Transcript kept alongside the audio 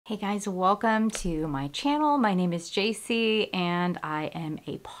Hey guys, welcome to my channel. My name is JC and I am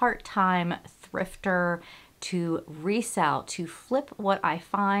a part-time thrifter to resell, to flip what I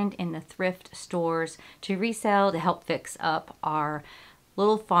find in the thrift stores to resell to help fix up our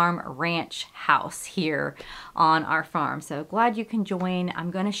little farm ranch house here on our farm. So glad you can join.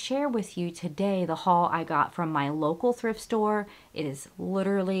 I'm going to share with you today the haul I got from my local thrift store. It is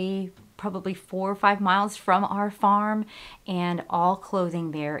literally probably 4 or 5 miles from our farm, and all clothing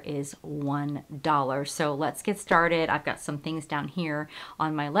there is $1. So let's get started. I've got some things down here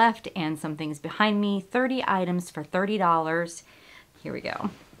on my left and some things behind me. 30 items for $30. Here we go.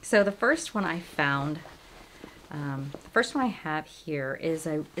 So the first one I found, the first one I have here is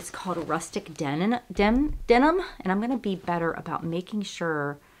it's called a rustic denim, and I'm going to be better about making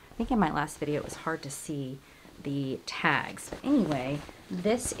sure. I think in my last video it was hard to see the tags, but anyway,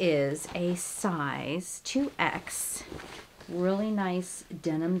 this is a size 2X, really nice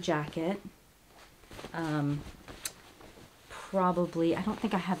denim jacket. Probably, I don't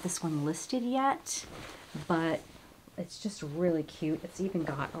think I have this one listed yet, but it's just really cute. It's even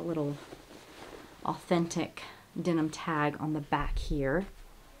got a little authentic denim tag on the back here.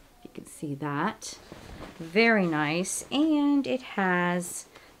 You can see that. Very nice. And it has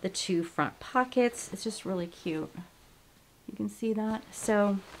the 2 front pockets. It's just really cute. You can see that.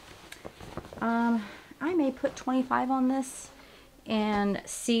 So I may put 25 on this and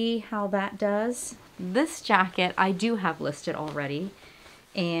see how that does. This jacket I do have listed already,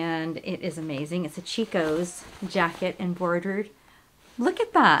 and it is amazing. It's a Chico's jacket embroidered. Look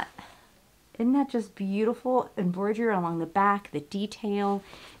at that. Isn't that just beautiful? Embroidery along the back, the detail,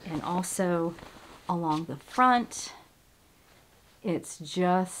 and also along the front. It's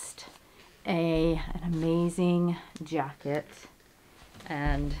just an amazing jacket.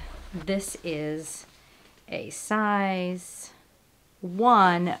 And this is a size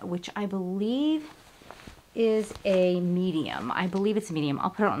 1, which I believe is a medium. I believe it's a medium. I'll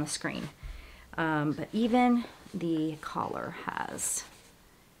put it on the screen. But even the collar has,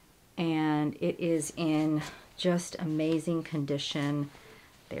 and it is in just amazing condition.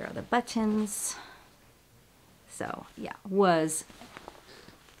 There are the buttons. So yeah, was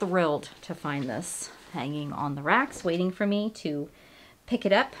thrilled to find this hanging on the racks, waiting for me to pick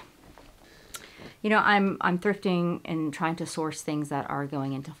it up. You know, I'm thrifting and trying to source things that are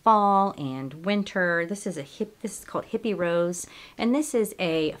going into fall and winter. This is called Hippie Rose, and this is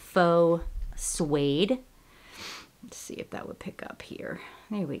a faux suede. Let's see if that would pick up here.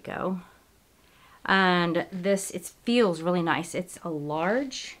 There we go. And this, it feels really nice. It's a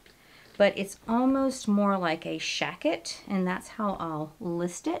large, but it's almost more like a shacket, and that's how I'll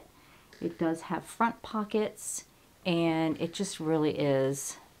list it. It does have front pockets, and it just really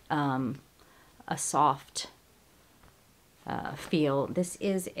is a soft feel. This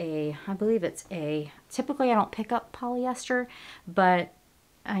is I believe it's typically I don't pick up polyester, but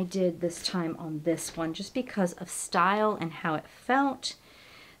I did this time on this one just because of style and how it felt.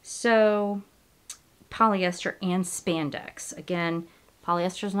 So polyester and spandex. Again,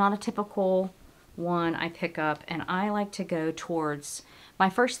 polyester is not a typical one I pick up, and I like to go towards, my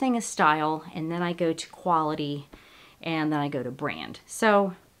first thing is style, and then I go to quality, and then I go to brand.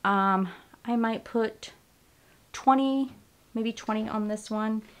 So I might put 20, maybe 20 on this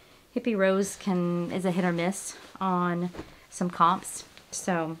one. Hippie Rose is a hit or miss on some comps.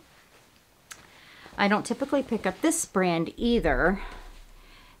 So I don't typically pick up this brand either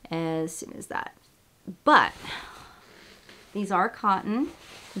as soon as that. But these are cotton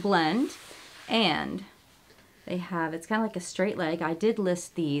blend, and they have, it's kind of like a straight leg. I did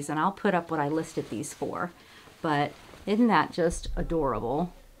list these, and I'll put up what I listed these for, but isn't that just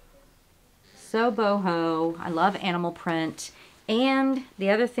adorable? So boho. I love animal print. And the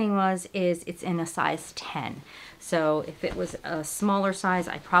other thing is it's in a size 10. So if it was a smaller size,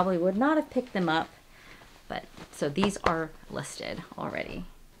 I probably would not have picked them up. But so these are listed already.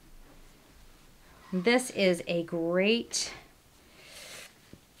 This is a great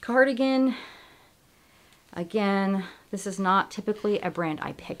cardigan. Again, this is not typically a brand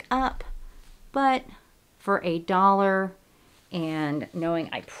I pick up, but for $1, and knowing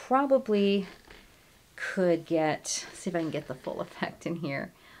I probably could get, see if I can get the full effect in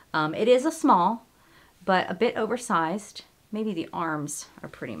here. It is a small, but a bit oversized. Maybe the arms are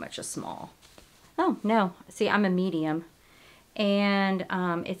pretty much a small. Oh, no. See, I'm a medium. And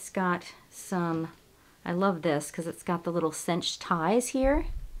it's got some, I love this because it's got the little cinched ties here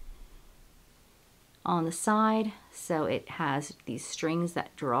on the side. So it has these strings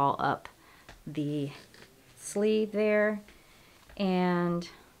that draw up the sleeve there. And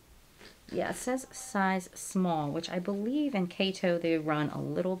Yeah, it says size small, which I believe in Kato they run a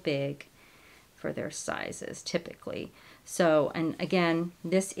little big for their sizes typically. So, and again,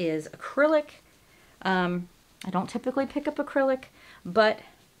 this is acrylic. I don't typically pick up acrylic, but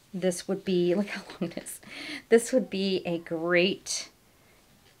this would be, look how long it is. This would be a great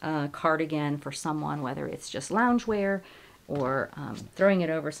cardigan for someone, whether it's just loungewear or throwing it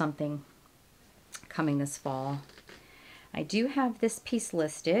over something coming this fall. I do have this piece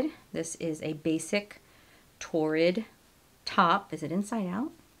listed. This is a basic torrid top. Is it inside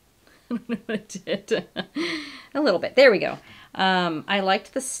out? I don't know what I did. A little bit. There we go. I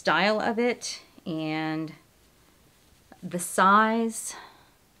liked the style of it and the size.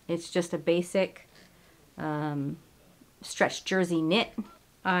 It's just a basic stretch jersey knit.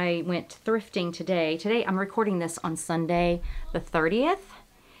 I went thrifting today. Today I'm recording this on Sunday the 30th.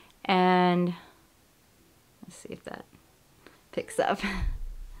 And let's see if that picks up.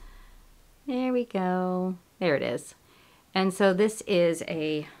 There we go. There it is. And so this is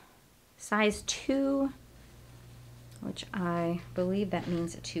a size 2, which I believe that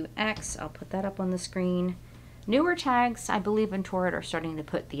means a 2X. I'll put that up on the screen. Newer tags, I believe in Torrid, are starting to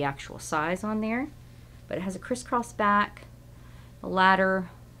put the actual size on there. But it has a crisscross back, a ladder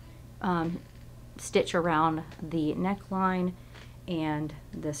stitch around the neckline, and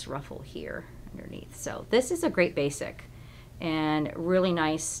this ruffle here underneath. So this is a great basic and really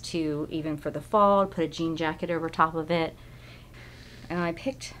nice to, even for the fall, put a jean jacket over top of it. And I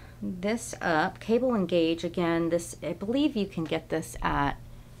picked this up, Cable and Gauge. Again, this, I believe you can get this at,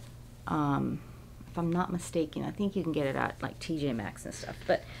 if I'm not mistaken, I think you can get it at like TJ Maxx and stuff.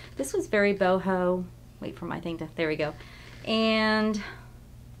 But this was very boho. Wait for my thing to, there we go. And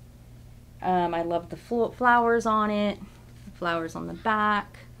I love the flowers on it, flowers on the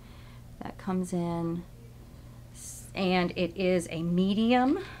back. That comes in. And it is a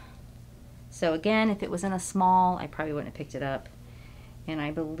medium. So again, if it was in a small, I probably wouldn't have picked it up. And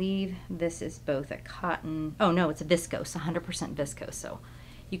I believe this is both a cotton, oh no, it's a viscose, 100% viscose. So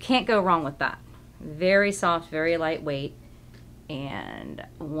you can't go wrong with that. Very soft, very lightweight, and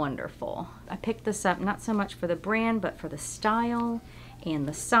wonderful. I picked this up not so much for the brand, but for the style and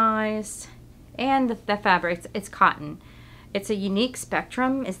the size and the fabric. It's cotton. It's a Unique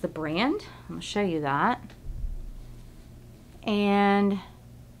Spectrum is the brand. I'm gonna show you that. And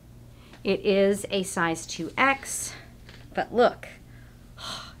it is a size 2X, but look,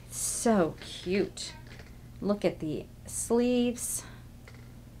 oh, it's so cute. Look at the sleeves.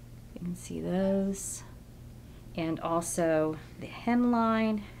 You can see those. And also the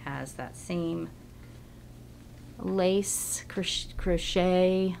hemline has that same lace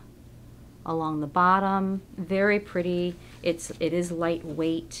crochet along the bottom. Very pretty. It is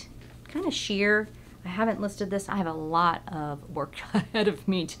lightweight, kind of sheer. I haven't listed this. I have a lot of work ahead of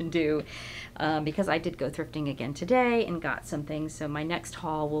me to do because I did go thrifting again today and got some things. So my next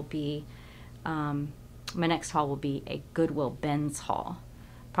haul will be a Goodwill Ben's haul,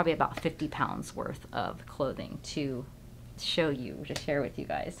 probably about 50 pounds worth of clothing to show you, to share with you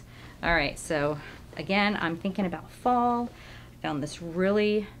guys. All right, so again, I'm thinking about fall. I found this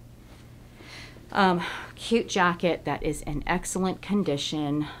really cute jacket that is in excellent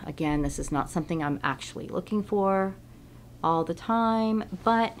condition. Again, this is not something I'm actually looking for all the time,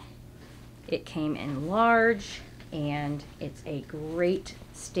 but it came in large and it's a great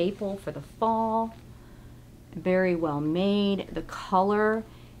staple for the fall. Very well made. The color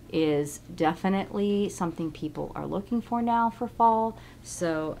is definitely something people are looking for now for fall,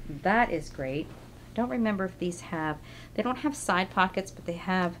 so that is great. I don't remember if these have, they don't have side pockets, but they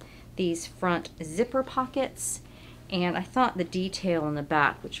have these front zipper pockets, and I thought the detail in the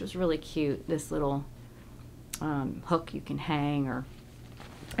back, which was really cute, this little hook you can hang, or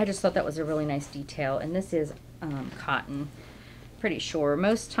I just thought that was a really nice detail. And this is cotton, pretty sure.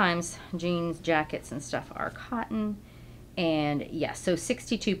 Most times jeans, jackets and stuff are cotton, and yeah, so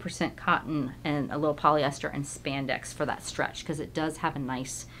 62% cotton and a little polyester and spandex for that stretch, because it does have a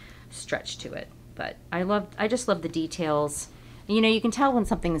nice stretch to it. But I just love the details. You know, you can tell when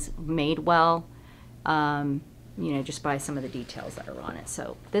something's made well, you know, just by some of the details that are on it.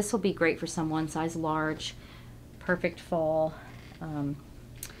 So this will be great for someone size large, perfect fall.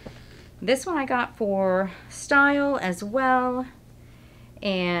 This one I got for style as well.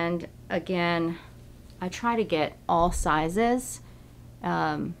 And again, I try to get all sizes.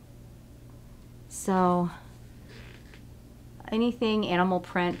 So anything animal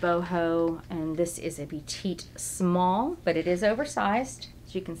print, boho, and this is a petite small, but it is oversized,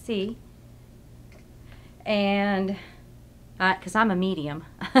 as you can see. And because I'm a medium.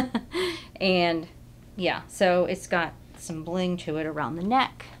 And yeah, so it's got some bling to it around the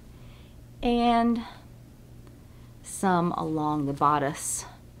neck, and some along the bodice.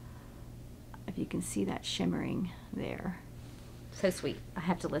 If you can see that shimmering there. So sweet. I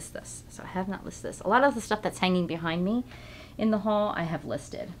have to list this. So I have not listed this. A lot of the stuff that's hanging behind me in the haul, I have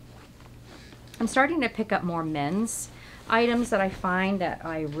listed. I'm starting to pick up more men's items that I find that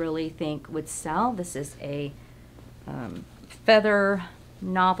I really think would sell. This is a feather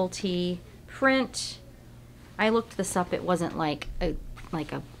novelty print. I looked this up. It wasn't like a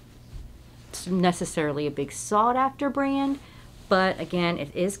necessarily a big sought after brand, but again,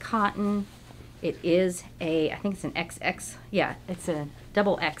 it is cotton. It is I think it's an XX. Yeah, it's a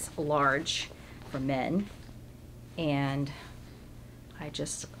XX large for men. And I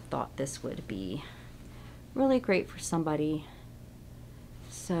just thought this would be really great for somebody.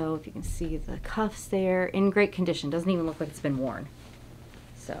 So if you can see the cuffs there, in great condition. Doesn't even look like it's been worn.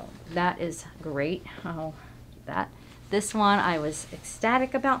 So that is great. Oh, that. This one I was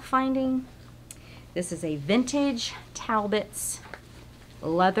ecstatic about finding. This is a vintage Talbot's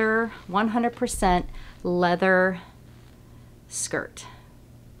leather, 100% leather skirt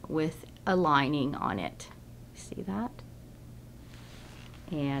with a lining on it. See that?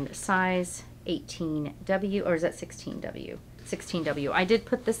 And size 18W, or is that 16W? 16W. I did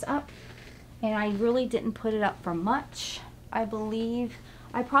put this up, and I really didn't put it up for much. I believe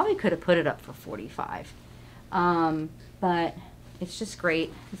I probably could have put it up for 45. But it's just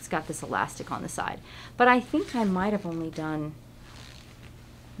great. It's got this elastic on the side. But I think I might have only done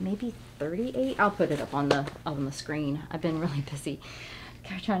maybe 38. I'll put it up on the screen. I've been really busy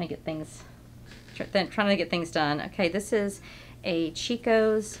trying to get things done. Okay, this is a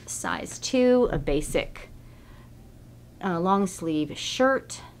Chico's size 2, a basic long sleeve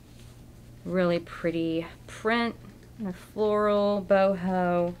shirt. Really pretty print, a floral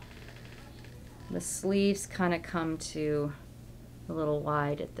boho. The sleeves kind of come to a little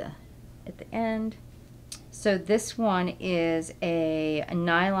wide at the end. So this one is a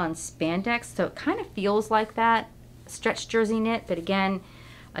nylon spandex, so it kind of feels like that stretch jersey knit, but again,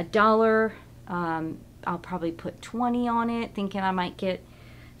 $1. I'll probably put 20 on it, thinking I might get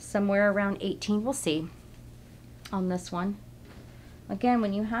somewhere around 18. We'll see on this one. Again,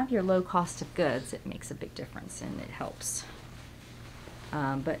 when you have your low cost of goods, it makes a big difference and it helps.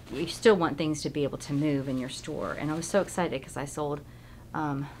 But you still want things to be able to move in your store. And I was so excited because I sold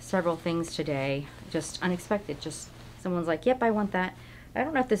several things today, just unexpected. Just someone's like, yep, I want that. I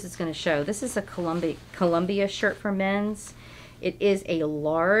don't know if this is going to show. This is a Columbia shirt for men's. It is a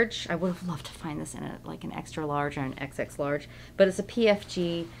large. I would have loved to find this in like an extra large or an XX large, but it's a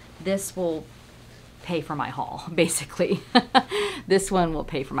PFG. This will pay for my haul, basically. This one will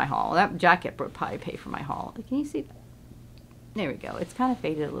pay for my haul. That jacket would probably pay for my haul. Can you see that? There we go. It's kind of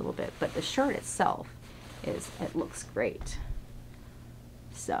faded a little bit, but the shirt itself it looks great.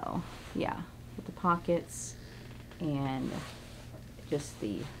 So yeah, with the pockets and just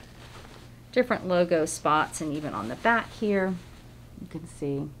the different logo spots, and even on the back here, you can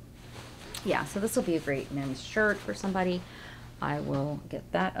see. Yeah, so this will be a great men's shirt for somebody. I will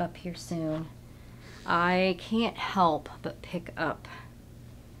get that up here soon. I can't help but pick up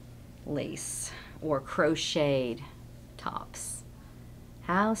lace or crocheted tops.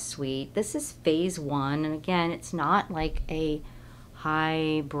 How sweet. This is phase 1, and again, it's not like a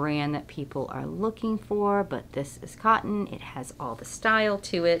high brand that people are looking for, but this is cotton. It has all the style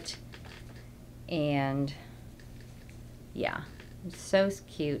to it, and yeah, it's so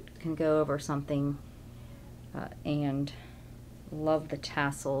cute. Can go over something, and love the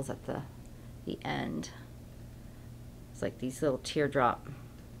tassels at the end. It's like these little teardrop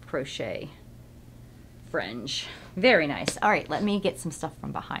crochet fringe. Very nice. All right, let me get some stuff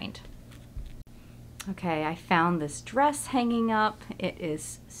from behind. Okay, I found this dress hanging up. It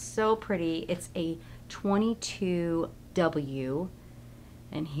is so pretty. It's a 22W,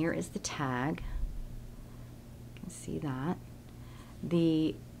 and here is the tag. You can see that.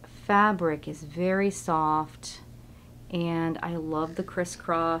 The fabric is very soft, and I love the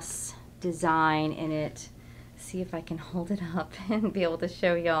crisscross design in it. See if I can hold it up and be able to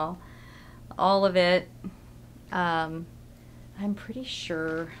show y'all all of it. I'm pretty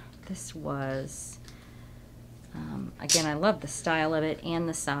sure this was, again, I love the style of it and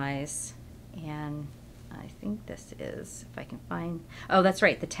the size, and I think this is, if I can find, oh, that's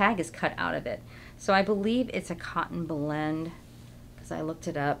right, the tag is cut out of it. So I believe it's a cotton blend, because I looked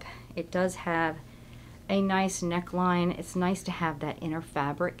it up. It does have a nice neckline. It's nice to have that inner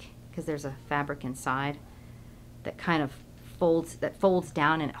fabric, because there's a fabric inside that kind of folds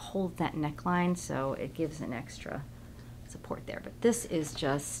down, and it holds that neckline, so it gives an extra support there. But this is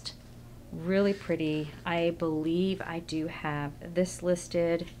just really pretty. I believe I do have this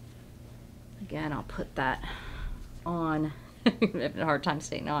listed, Again, I'll put that on. I'm having a hard time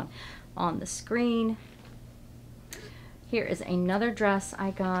staying on the screen. Here is another dress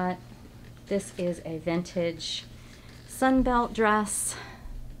I got. This is a vintage sunbelt dress.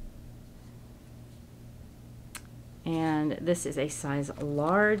 And this is a size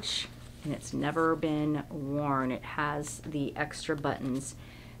large, and it's never been worn. It has the extra buttons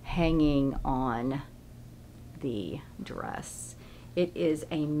hanging on the dress. It is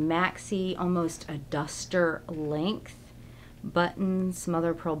a maxi, almost a duster length. Buttons, mother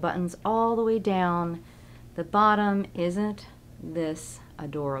of pearl buttons all the way down the bottom. Isn't this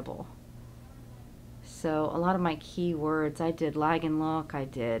adorable? So a lot of my keywords, I did lag and look, I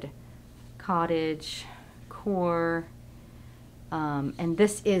did cottage, core, and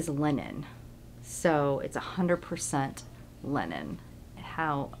this is linen. So it's 100% linen.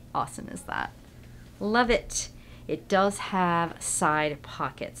 How awesome is that? Love it. It does have side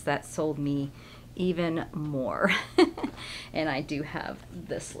pockets. That sold me even more. And I do have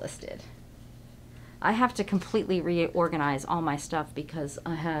this listed. I have to completely reorganize all my stuff because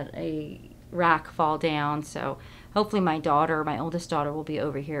I had a rack fall down. So hopefully my daughter, my oldest daughter, will be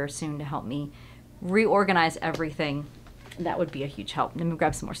over here soon to help me reorganize everything. That would be a huge help. Let me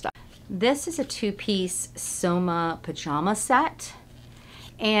grab some more stuff. This is a two-piece Soma pajama set.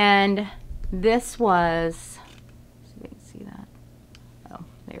 And this was, see if you can see that. Oh,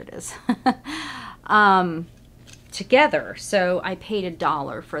 there it is. Together. So I paid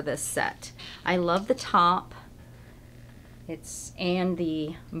 $1 for this set. I love the top. And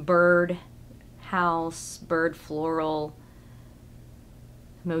the bird house, bird floral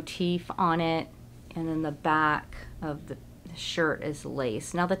motif on it. And then the back of the shirt is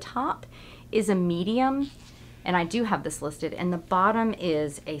lace. Now the top is a medium, and I do have this listed, and the bottom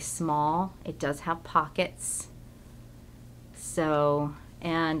is a small. It does have pockets. So,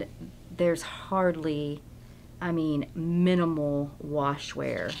 and there's hardly, I mean, minimal wash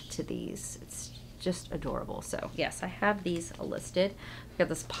wear to these. It's just adorable. So yes, I have these listed. I've got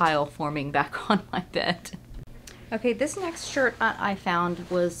this pile forming back on my bed. Okay, this next shirt I found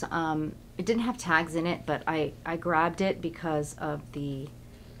was, it didn't have tags in it, but I grabbed it because of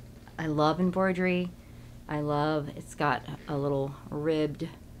I love embroidery. It's got a little ribbed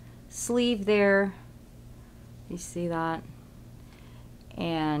sleeve there. You see that?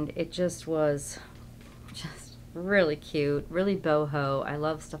 And it just was just really cute, really boho. I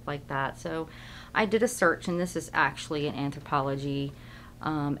love stuff like that. So I did a search, and this is actually an Anthropologie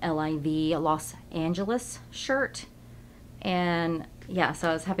LIV Los Angeles shirt. And yeah, so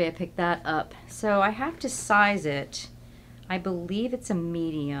I was happy I picked that up. So I have to size it. I believe it's a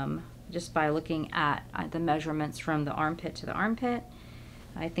medium just by looking at the measurements from the armpit to the armpit.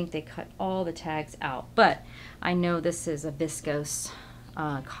 I think they cut all the tags out, but I know this is a viscose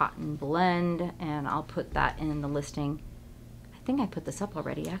cotton blend, and I'll put that in the listing. I think I put this up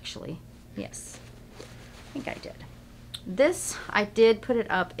already, actually. Yes, I think I did. This, I did put it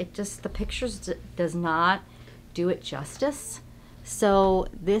up. It just, the pictures does not do it justice. So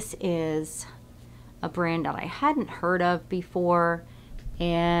this is a brand that I hadn't heard of before,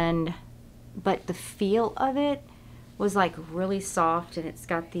 but the feel of it was like really soft, and it's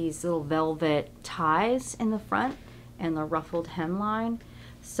got these little velvet ties in the front and the ruffled hemline.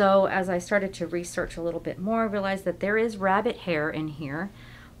 So as I started to research a little bit more, I realized that there is rabbit hair in here,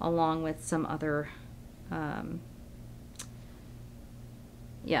 along with some other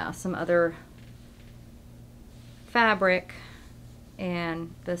some other fabric,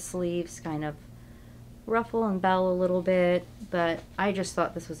 and the sleeves kind of ruffle and bell a little bit, but I just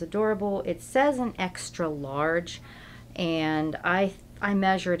thought this was adorable. It says an extra large, and I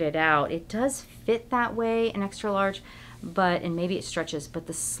measured it out. It does fit that way, an extra large, and maybe it stretches, but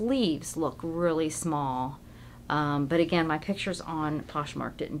the sleeves look really small. But again, my pictures on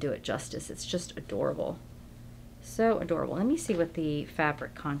Poshmark didn't do it justice. It's just adorable. So adorable. Let me see what the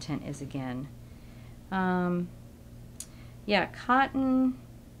fabric content is again. Yeah, cotton,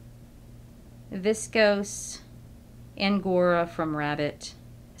 viscose, Angora from rabbit.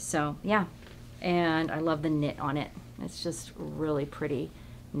 So yeah, and I love the knit on it. It's just really pretty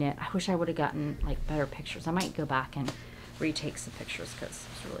knit. I wish I would have gotten like better pictures. I might go back and retake some pictures because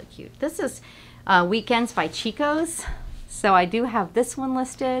it's really cute. This is Weekends by Chico's. So I do have this one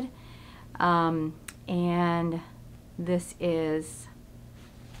listed, and this is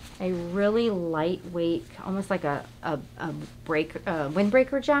a really lightweight, almost like a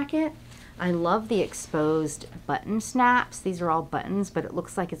windbreaker jacket. I love the exposed button snaps. These are all buttons, but it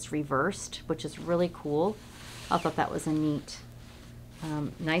looks like it's reversed, which is really cool. I thought that was a neat,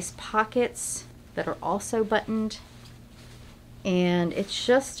 nice pockets that are also buttoned. And it's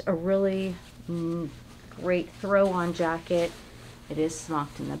just a really, Great throw-on jacket. It is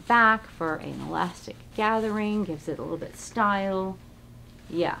smocked in the back for an elastic gathering, gives it a little bit of style.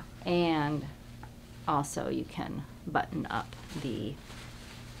 Yeah, and also you can button up the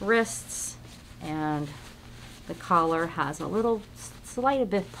wrists, and the collar has a little slight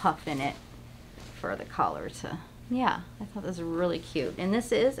bit of puff in it for the collar to, yeah, I thought this was really cute. And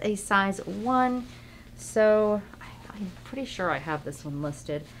this is a size 1, so I'm pretty sure I have this one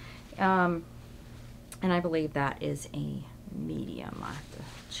listed. And I believe that is a medium. I have to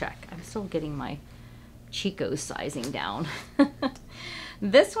check. I'm still getting my Chico sizing down.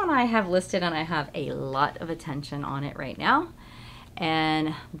 This one I have listed, and I have a lot of attention on it right now.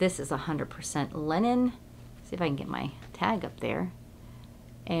 And this is 100% linen. See if I can get my tag up there.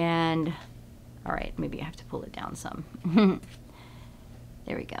 And all right, maybe I have to pull it down some.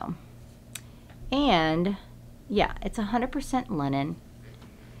 There we go. And yeah, it's 100% linen.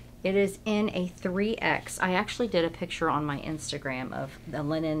 It is in a 3X. I actually did a picture on my Instagram of the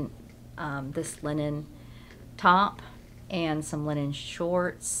linen, this linen top and some linen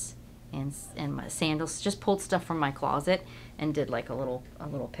shorts and my sandals. Just pulled stuff from my closet and did like a little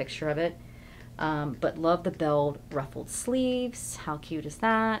picture of it. But love the belled ruffled sleeves. How cute is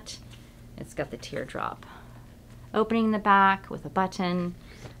that? It's got the teardrop opening in the back with a button.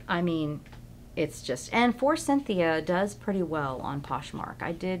 I mean, it's just, and for Cynthia does pretty well on Poshmark.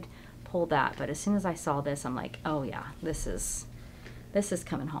 I did pull that, but as soon as I saw this, I'm like, oh yeah, this is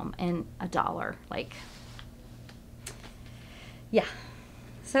coming home. And $1, like, yeah.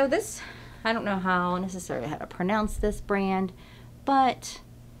 So this, I don't know how necessarily how to pronounce this brand, but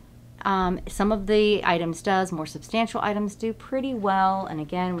some of the items does, more substantial items do pretty well. And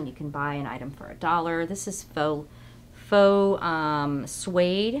again, when you can buy an item for $1, this is faux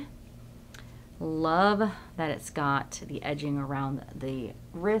suede. Love that it's got the edging around the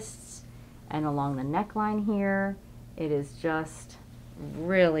wrists and along the neckline here. It is just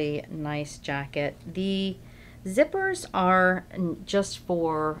really nice jacket. The zippers are just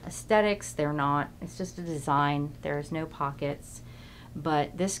for aesthetics. They're not, it's just a design. There's no pockets,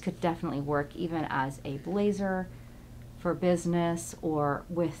 but this could definitely work even as a blazer for business or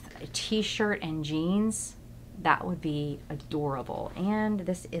with a t-shirt and jeans. That would be adorable. And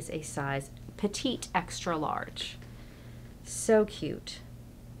this is a size petite extra large. So cute.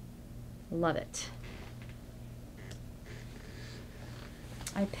 Love it.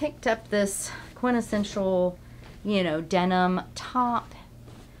 I picked up this quintessential, you know, denim top.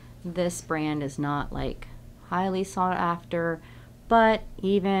 This brand is not like highly sought after, but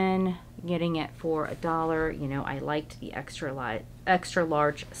even getting it for $1, you know, I liked the extra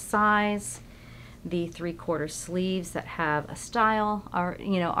large size. The 3/4 sleeves that have a style are,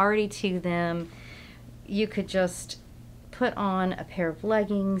 you know, already to them. You could just put on a pair of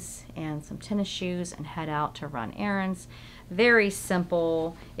leggings and some tennis shoes and head out to run errands. Very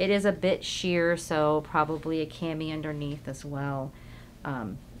simple. It is a bit sheer, so probably a cami underneath as well.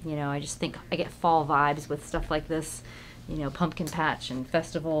 You know, I just think I get fall vibes with stuff like this, you know, pumpkin patch and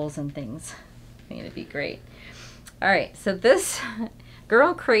festivals and things. I think it'd be great. All right, so this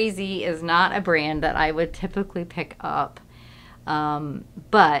Girl Crazy is not a brand that I would typically pick up,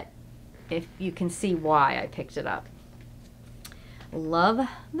 but if you can see why I picked it up. Love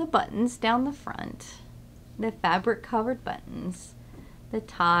the buttons down the front, the fabric covered buttons, the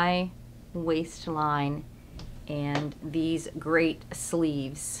tie waistline, and these great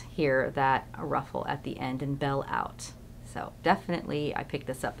sleeves here that ruffle at the end and bell out. So definitely I picked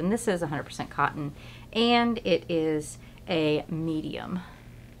this up, and this is 100% cotton, and it is a medium.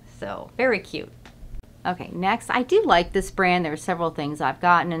 So very cute. Okay, next, I do like this brand. There are several things I've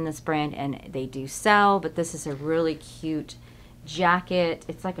gotten in this brand and they do sell, but this is a really cute jacket.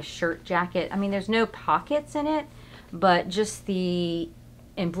 It's like a shirt jacket. I mean, there's no pockets in it, but just the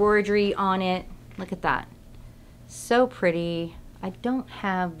embroidery on it. Look at that. So pretty. I don't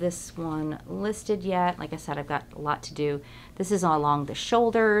have this one listed yet. Like I said, I've got a lot to do. This is along the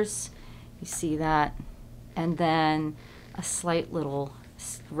shoulders. You see that? And then a slight little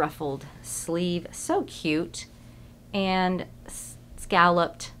ruffled sleeve. So cute. And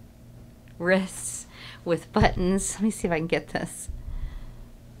scalloped wrists with buttons. Let me see if I can get this.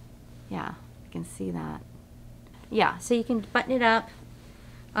 Yeah, you can see that. Yeah, so you can button it up.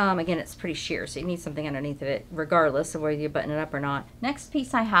 Again, it's pretty sheer, so you need something underneath of it, regardless of whether you button it up or not. Next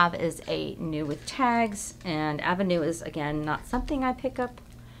piece I have is a new with tags, and Avenue is, again, not something I pick up.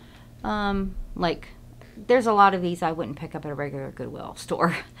 Like, there's a lot of these I wouldn't pick up at a regular Goodwill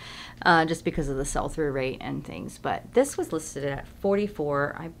store, just because of the sell-through rate and things. But this was listed at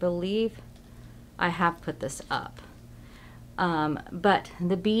 $44. I believe I have put this up. But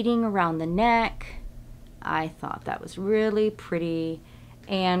the beading around the neck, I thought that was really pretty.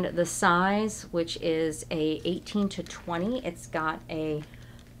 And the size, which is a 18 to 20, it's got a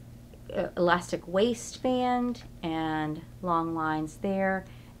elastic waistband and long lines there,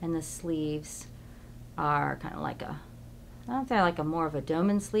 and the sleeves are kind of like a, I don't know if they're like a more of a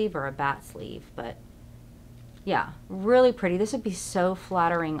Doman sleeve or a bat sleeve, but yeah, really pretty. This would be so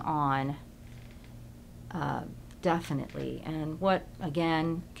flattering on, definitely. And what,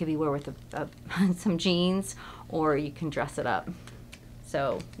 again, could be wear with some jeans, or you can dress it up.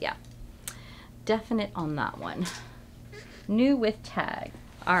 So yeah, definite on that one. New with tag.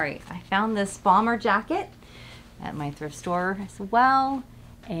 All right, I found this bomber jacket at my thrift store as well,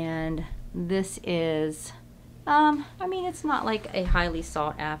 and this is, I mean, it's not like a highly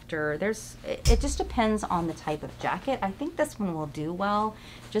sought after. It just depends on the type of jacket. I think this one will do well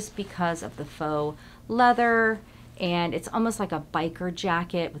just because of the faux leather, and it's almost like a biker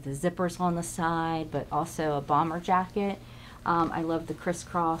jacket with the zippers on the side, but also a bomber jacket. I love the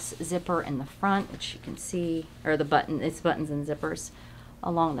crisscross zipper in the front, which you can see, or the button, it's buttons and zippers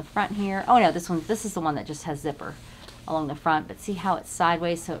along the front here. Oh no, this is the one that just has zipper along the front, but see how it's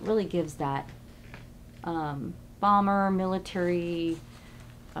sideways, so it really gives that bomber, military,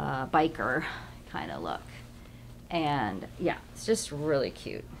 biker kind of look. And yeah, it's just really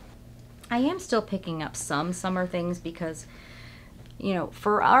cute. I am still picking up some summer things because, you know,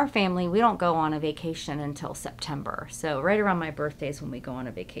 for our family, we don't go on a vacation until September. So right around my birthday is when we go on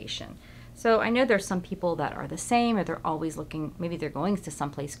a vacation. So I know there's some people that are the same, or they're always looking, maybe they're going to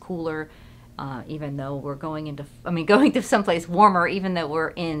someplace cooler, even though we're going to someplace warmer, even though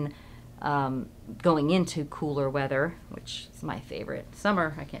we're in, going into cooler weather, which is my favorite.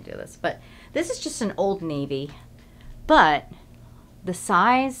 Summer, I can't do this, but this is just an Old Navy, but the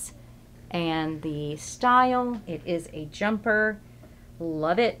size and the style, it is a jumper.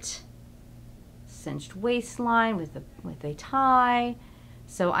 Love it. Cinched waistline with a tie.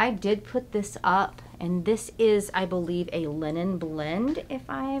 So I did put this up, and this is, I believe, a linen blend, if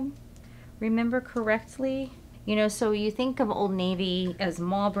I remember correctly. You know, so you think of Old Navy as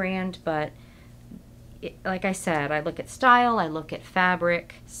mall brand, but like I said, I look at style, I look at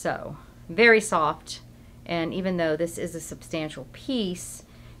fabric. So very soft, and even though this is a substantial piece,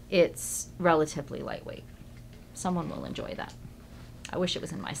 it's relatively lightweight. Someone will enjoy that. I wish it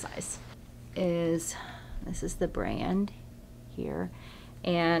was in my size. This is the brand here.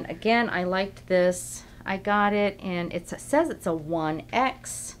 And again, I liked this. I got it, and it says it's a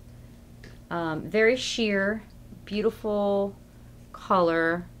 1X. Very sheer, beautiful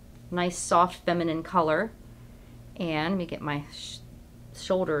color, nice soft feminine color. And let me get my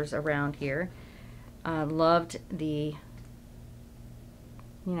shoulders around here. Loved the,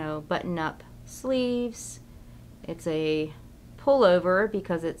 you know, button-up sleeves. It's a pullover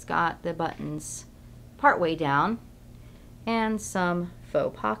because it's got the buttons partway down, and some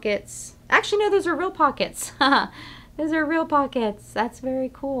faux pockets. Actually, no, those are real pockets. Those are real pockets. That's very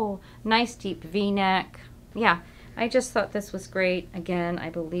cool. Nice deep V-neck. Yeah, I just thought this was great. Again,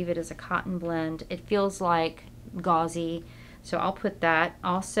 I believe it is a cotton blend. It feels like gauzy, so I'll put that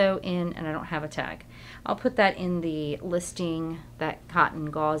also in, and I don't have a tag. I'll put that in the listing, that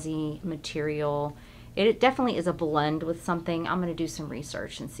cotton gauzy material. It definitely is a blend with something. I'm going to do some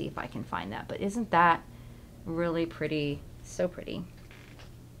research and see if I can find that. But isn't that really pretty? So pretty.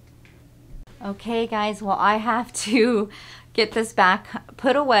 Okay, guys. Well, I have to get this back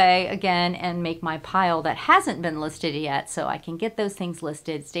put away again and make my pile that hasn't been listed yet, so I can get those things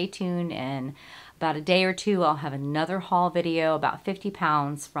listed. Stay tuned. In about a day or two, I'll have another haul video about 50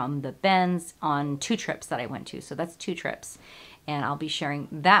 pounds from the Benz on 2 trips that I went to. So that's 2 trips. And I'll be sharing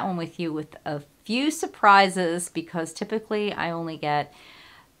that one with you with a few surprises, because typically I only get,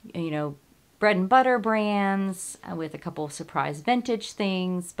 you know, bread and butter brands with a couple of surprise vintage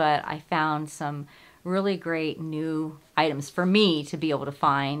things, but I found some really great new items for me to be able to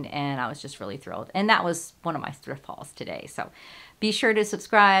find, and I was just really thrilled. And that was one of my thrift hauls today. So be sure to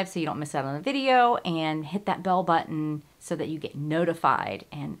subscribe so you don't miss out on the video, and hit that bell button so that you get notified.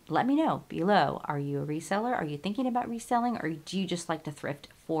 And let me know below, are you a reseller? Are you thinking about reselling? Or do you just like to thrift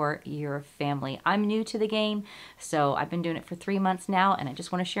for your family? I'm new to the game, so I've been doing it for 3 months now, and I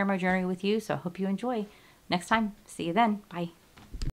just want to share my journey with you. So I hope you enjoy. Next time, see you then. Bye.